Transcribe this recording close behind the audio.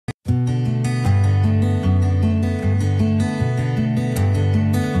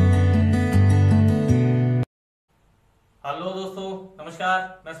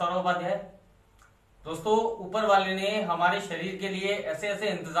नमस्कार, मैं सौरभ उपाध्याय। दोस्तों, ऊपर वाले ने हमारे शरीर के लिए ऐसे ऐसे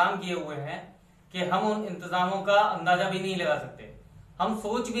इंतजाम किए हुए हैं कि हम उन इंतजामों का अंदाजा भी नहीं लगा सकते। हम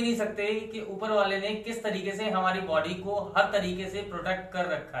सोच भी नहीं सकते कि ऊपर वाले ने किस तरीके से हमारी बॉडी को हर तरीके से प्रोटेक्ट कर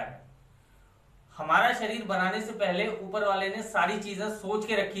रखा है। हमारा शरीर बनाने से पहले ऊपर वाले ने सारी चीजें सोच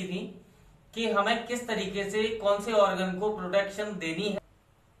के रखी थी कि हमें किस तरीके से कौन से ऑर्गन को प्रोटेक्शन देनी है,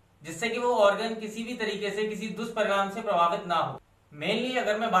 जिससे कि वो ऑर्गन किसी भी तरीके से किसी दुष्परिणाम से प्रभावित ना हो। मेनली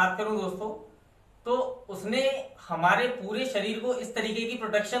अगर मैं बात करूं दोस्तों, तो उसने हमारे पूरे शरीर को इस तरीके की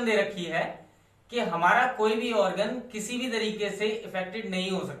प्रोटेक्शन दे रखी है कि हमारा कोई भी ऑर्गन किसी भी तरीके से इफेक्टेड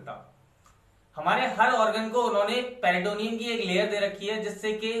नहीं हो सकता। हमारे हर ऑर्गन को उन्होंने पेरिटोनियम की एक लेयर दे रखी है,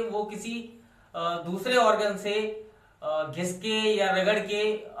 जिससे कि वो किसी दूसरे ऑर्गन से घिस के या रगड़ के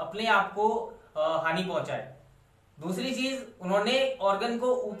अपने आप को हानि पहुंचाए। दूसरी चीज, उन्होंने ऑर्गन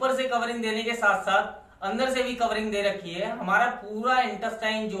को ऊपर से कवरिंग देने के साथ साथ अंदर से भी कवरिंग दे रखी है। हमारा पूरा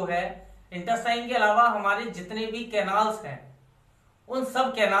इंटेस्टाइन जो है, इंटेस्टाइन के अलावा हमारे जितने भी कैनाल्स हैं, उन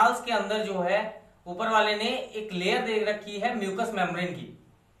सब कैनाल्स के अंदर जो है ऊपर वाले ने एक लेयर दे रखी है म्यूकस मेम्ब्रेन की।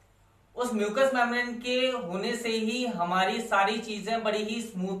 उस म्यूकस मेम्ब्रेन के होने से ही हमारी सारी चीजें बड़ी ही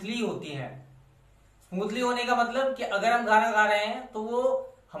स्मूथली होती हैं। स्मूथली होने का मतलब कि अगर हम खाना खा रहे हैं तो वो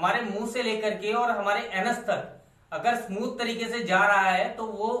हमारे मुंह से लेकर के और हमारे एनस तक अगर स्मूथ तरीके से जा रहा है, तो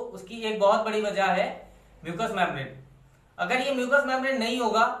वो उसकी एक बहुत बड़ी वजह है म्यूकस मेम्ब्रेन। अगर ये म्यूकस मेम्ब्रेन नहीं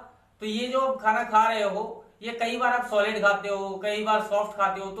होगा तो ये जो आप खाना खा रहे हो, ये कई बार आप सॉलिड खाते हो, कई बार सॉफ्ट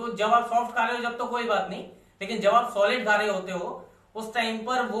खाते हो। तो जब आप सॉफ्ट खा रहे हो जब तो कोई बात नहीं, लेकिन जब आप सॉलिड खा रहे होते हो उस टाइम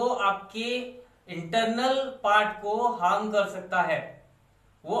पर वो आपके इंटरनल पार्ट को हार्म कर सकता है।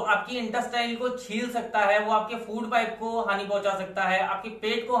 वो आपकी इंटेस्टाइन को छील सकता है, वो आपके फूड पाइप को हानि पहुंचा सकता है, आपके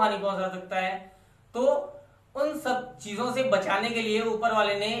पेट को हानि पहुंचा सकता है। तो उन सब चीजों से बचाने के लिए ऊपर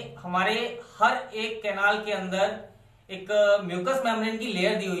वाले ने हमारे हर एक कैनाल के अंदर एक म्यूकस मेम्ब्रेन की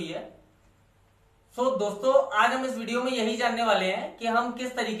लेयर दी हुई है। सो दोस्तों, आज हम इस वीडियो में यही जानने वाले हैं कि हम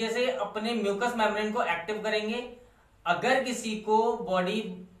किस तरीके से अपने म्यूकस मेम्ब्रेन को एक्टिव करेंगे। अगर किसी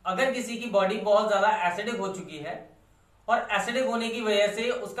की बॉडी बहुत ज्यादा एसिडिक हो चुकी है और एसिडिक होने की वजह से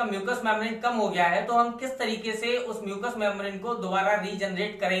उसका म्यूकस मेम्ब्रेन कम हो गया है, तो हम किस तरीके से उस म्यूकस मेम्ब्रेन को दोबारा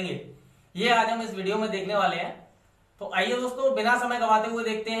रीजनरेट करेंगे, ये आज हम इस वीडियो में देखने वाले हैं। तो आइए दोस्तों, बिना समय गवाते हुए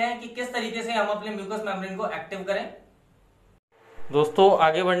देखते हैं कि किस तरीके से हम अपने म्यूकस मेम्ब्रेन को एक्टिव करें। दोस्तों,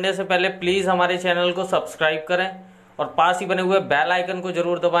 आगे बढ़ने से पहले प्लीज हमारे चैनल को सब्सक्राइब करें और पास ही बने हुए बेल आइकन को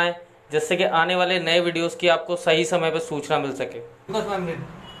जरूर दबाएं, जिससे कि आने वाले नए वीडियोस की आपको सही समय पर सूचना मिल सके। म्यूकस मेम्ब्रेन,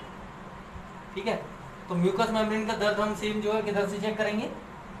 ठीक है। तो म्यूकस मेम्ब्रेन का दर्द हम सेम जो है किधर से चेक करेंगे,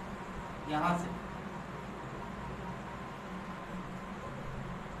 यहां से।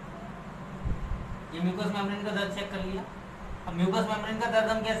 ये म्यूकस मेम्ब्रेन का दर्द चेक कर लिया। अब म्यूकस मेम्ब्रेन का दर्द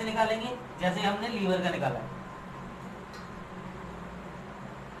हम कैसे निकालेंगे, जैसे हमने लीवर का निकाला है।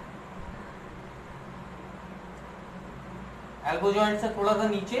 एल्बो जॉइंट से थोड़ा सा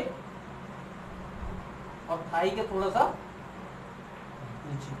नीचे और थाई के थोड़ा सा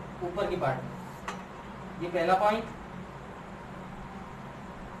नीचे, ऊपर की पार्ट। ये पहला पॉइंट,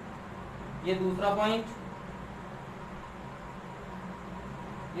 ये दूसरा पॉइंट,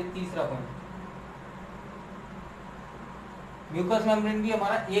 ये तीसरा पॉइंट। म्यूकस मेम्ब्रेन भी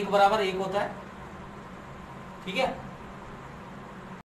हमारा एक बराबर एक होता है, ठीक है।